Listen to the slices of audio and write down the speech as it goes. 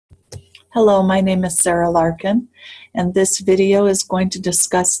Hello, my name is Sarah Larkin, and this video is going to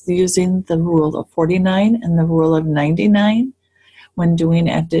discuss using the rule of 49 and the rule of 99 when doing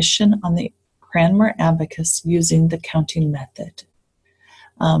addition on the Cranmer Abacus using the counting method.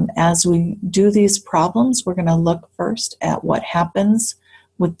 As we do these problems, we're going to look first at what happens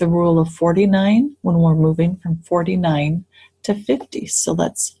with the rule of 49 when we're moving from 49 to 50. So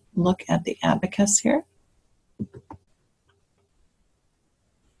let's look at the abacus here.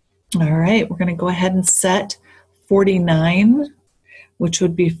 All right, we're going to go ahead and set 49, which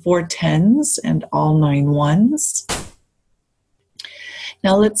would be 4 10s and all 9 1s.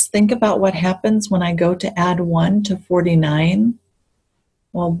 Now let's think about what happens when I go to add 1 to 49.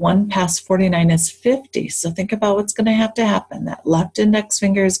 Well, 1 past 49 is 50, so think about what's going to happen. That left index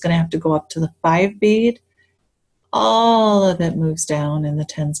finger is going to have to go up to the 5 bead. All of it moves down in the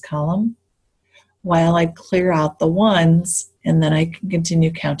tens column while I clear out the 1s, and then I can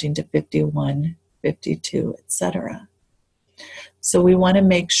continue counting to 51, 52, etc. So we want to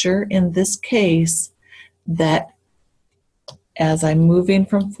make sure in this case that as I'm moving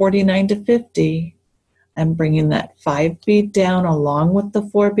from 49 to 50, I'm bringing that 5 bead down along with the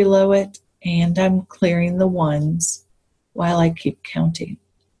 4 below it, and I'm clearing the 1s while I keep counting.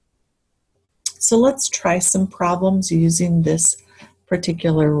 So let's try some problems using this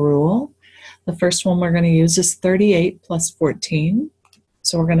particular rule. The first one we're going to use is 38 plus 14.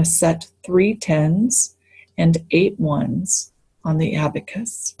 So we're going to set 3 10s and 8 1s on the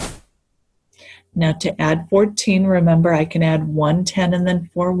abacus. Now to add 14, remember I can add 1 10 and then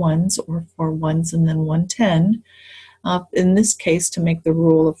 4 1s, or 4 1s and then 1 10. In this case, to make the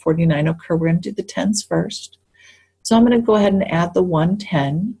rule of 49 occur, we're going to do the 10s first. So I'm going to go ahead and add the 1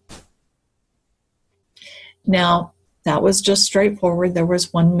 10. Now that was just straightforward. There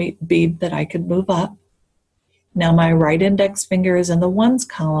was 1 bead that I could move up. Now my right index finger is in the 1s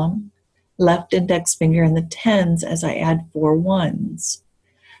column, left index finger in the 10s as I add 4 1s.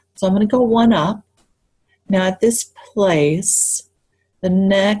 So I'm going to go 1 up. Now at this place, the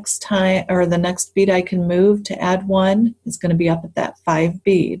next time or the next bead I can move to add 1 is going to be up at that 5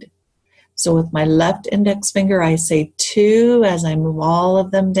 bead. So with my left index finger, I say 2 as I move all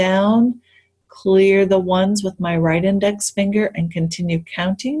of them down. Clear the 1s with my right index finger and continue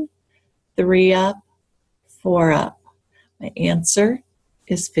counting. 3 up, 4 up. My answer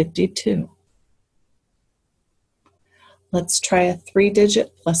is 52. Let's try a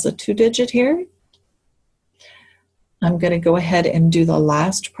 3-digit plus a 2-digit here. I'm going to go ahead and do the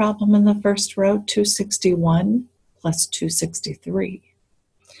last problem in the first row, 261 plus 263.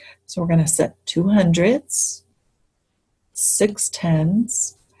 So we're going to set 2 hundreds, 6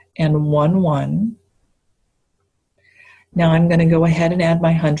 10s, and 1 1. Now I'm going to go ahead and add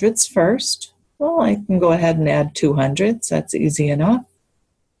my hundreds first. Well, I can go ahead and add 2 hundreds. That's easy enough.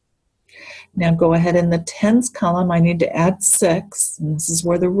 Now go ahead in the tens column. I need to add 6, and this is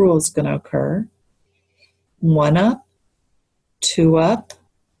where the rule is going to occur. 1 up, 2 up,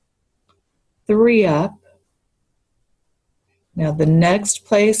 3 up. Now the next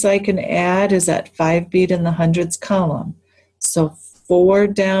place I can add is that 5 bead in the hundreds column. So 4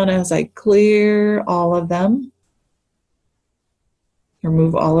 down as I clear all of them, or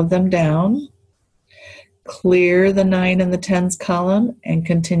move all of them down. Clear the 9 in the tens column and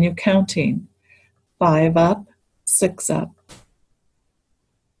continue counting. 5 up, 6 up.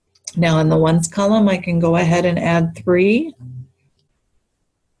 Now in the ones column, I can go ahead and add 3.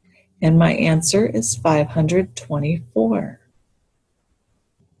 And my answer is 524.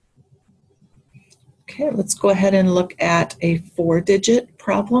 Okay, let's go ahead and look at a 4-digit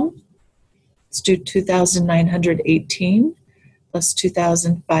problem. Let's do 2,918 plus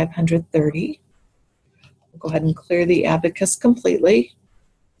 2,530. Go ahead and clear the abacus completely.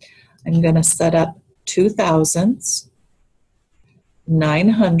 I'm going to set up 2 thousands, 9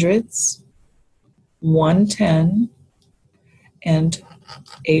 hundreds, 1 10, and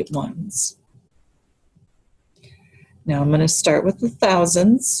 8 1s. Now I'm going to start with the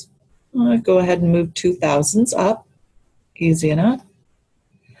thousands. I'll go ahead and move 2 thousands up. Easy enough.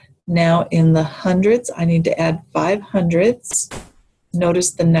 Now in the hundreds, I need to add 5 hundreds.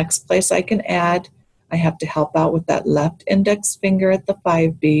 Notice the next place I can add, I have to help out with that left index finger at the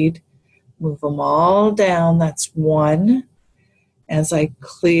 5 bead. Move them all down. That's 1. As I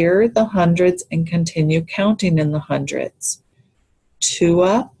clear the hundreds and continue counting in the hundreds. 2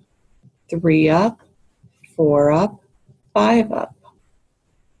 up, 3 up, 4 up, 5 up.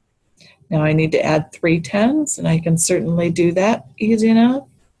 Now I need to add 3 10s, and I can certainly do that easy enough.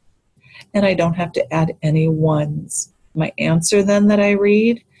 And I don't have to add any 1s. My answer then that I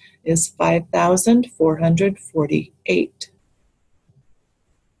read is 5,448.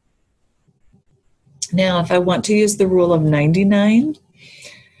 Now, if I want to use the rule of 99,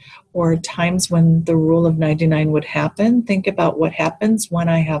 or times when the rule of 99 would happen, think about what happens when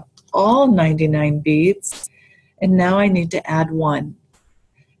I have all 99 beads, and now I need to add 1.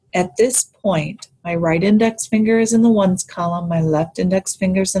 At this point, my right index finger is in the ones column, my left index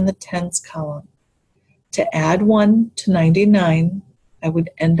finger is in the tens column. To add 1 to 99, I would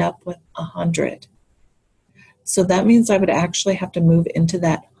end up with 100. So that means I would actually have to move into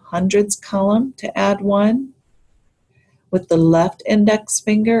that hundreds column to add 1. With the left index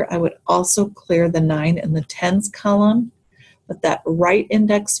finger, I would also clear the 9 in the tens column, but that right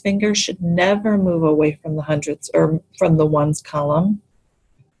index finger should never move away from the hundreds or from the ones column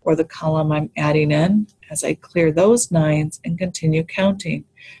or the column I'm adding in as I clear those 9s and continue counting,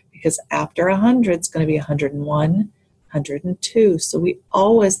 because after 100 it's going to be 101, 102. So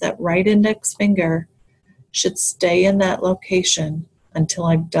that right index finger should stay in that location until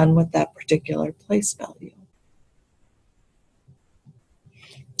I'm done with that particular place value.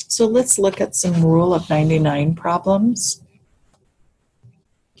 So let's look at some rule of 99 problems.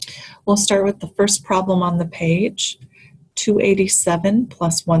 We'll start with the first problem on the page, 287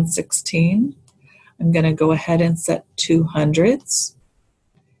 plus 116. I'm going to go ahead and set 2 hundreds,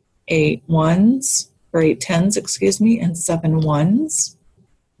 8 tens, and 7 ones.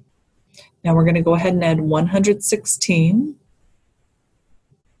 Now we're going to go ahead and add 116.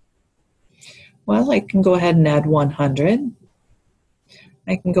 Well, I can go ahead and add 100.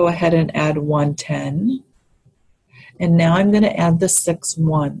 I can go ahead and add 110. And now I'm going to add the 6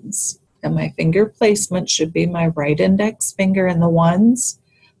 ones. And my finger placement should be my right index finger in the ones,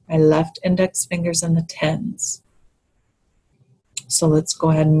 my left index fingers in the tens. So let's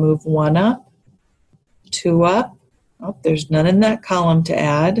go ahead and move 1 up, 2 up. Oh, there's none in that column to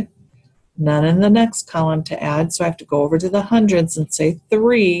add, none in the next column to add. So I have to go over to the hundreds and say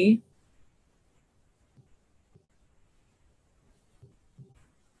 3.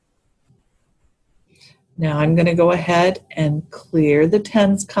 Now I'm going to go ahead and clear the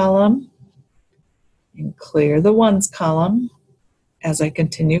tens column and clear the ones column as I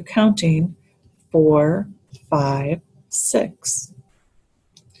continue counting 4, 5, 6.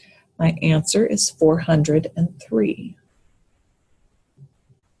 My answer is 403.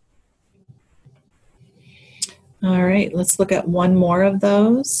 All right, let's look at one more of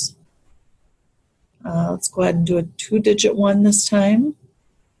those. Let's go ahead and do a 2-digit one this time.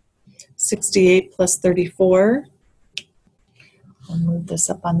 68 plus 34. I'll move this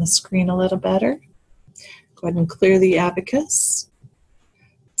up on the screen a little better. Go ahead and clear the abacus.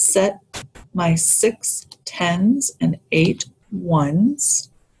 Set my 6 tens and 8 ones.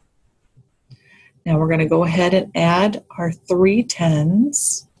 Now we're going to go ahead and add our 3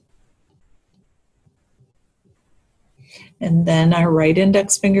 tens. And then our right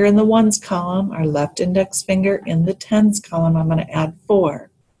index finger in the ones column, our left index finger in the tens column, I'm going to add 4.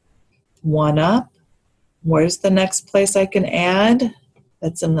 1 up. Where's the next place I can add?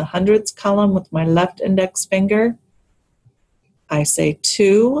 That's in the hundreds column with my left index finger. I say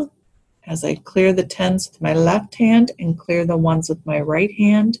 2 as I clear the tens with my left hand and clear the ones with my right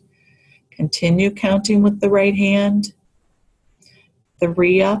hand. Continue counting with the right hand.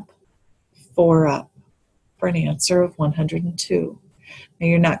 3 up, 4 up for an answer of 102. Now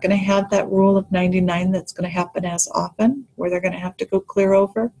you're not going to have that rule of 99 that's going to happen as often where they're going to have to go clear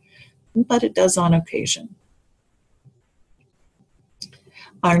over, but it does on occasion.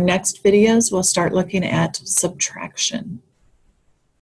 Our next videos, we'll start looking at subtraction.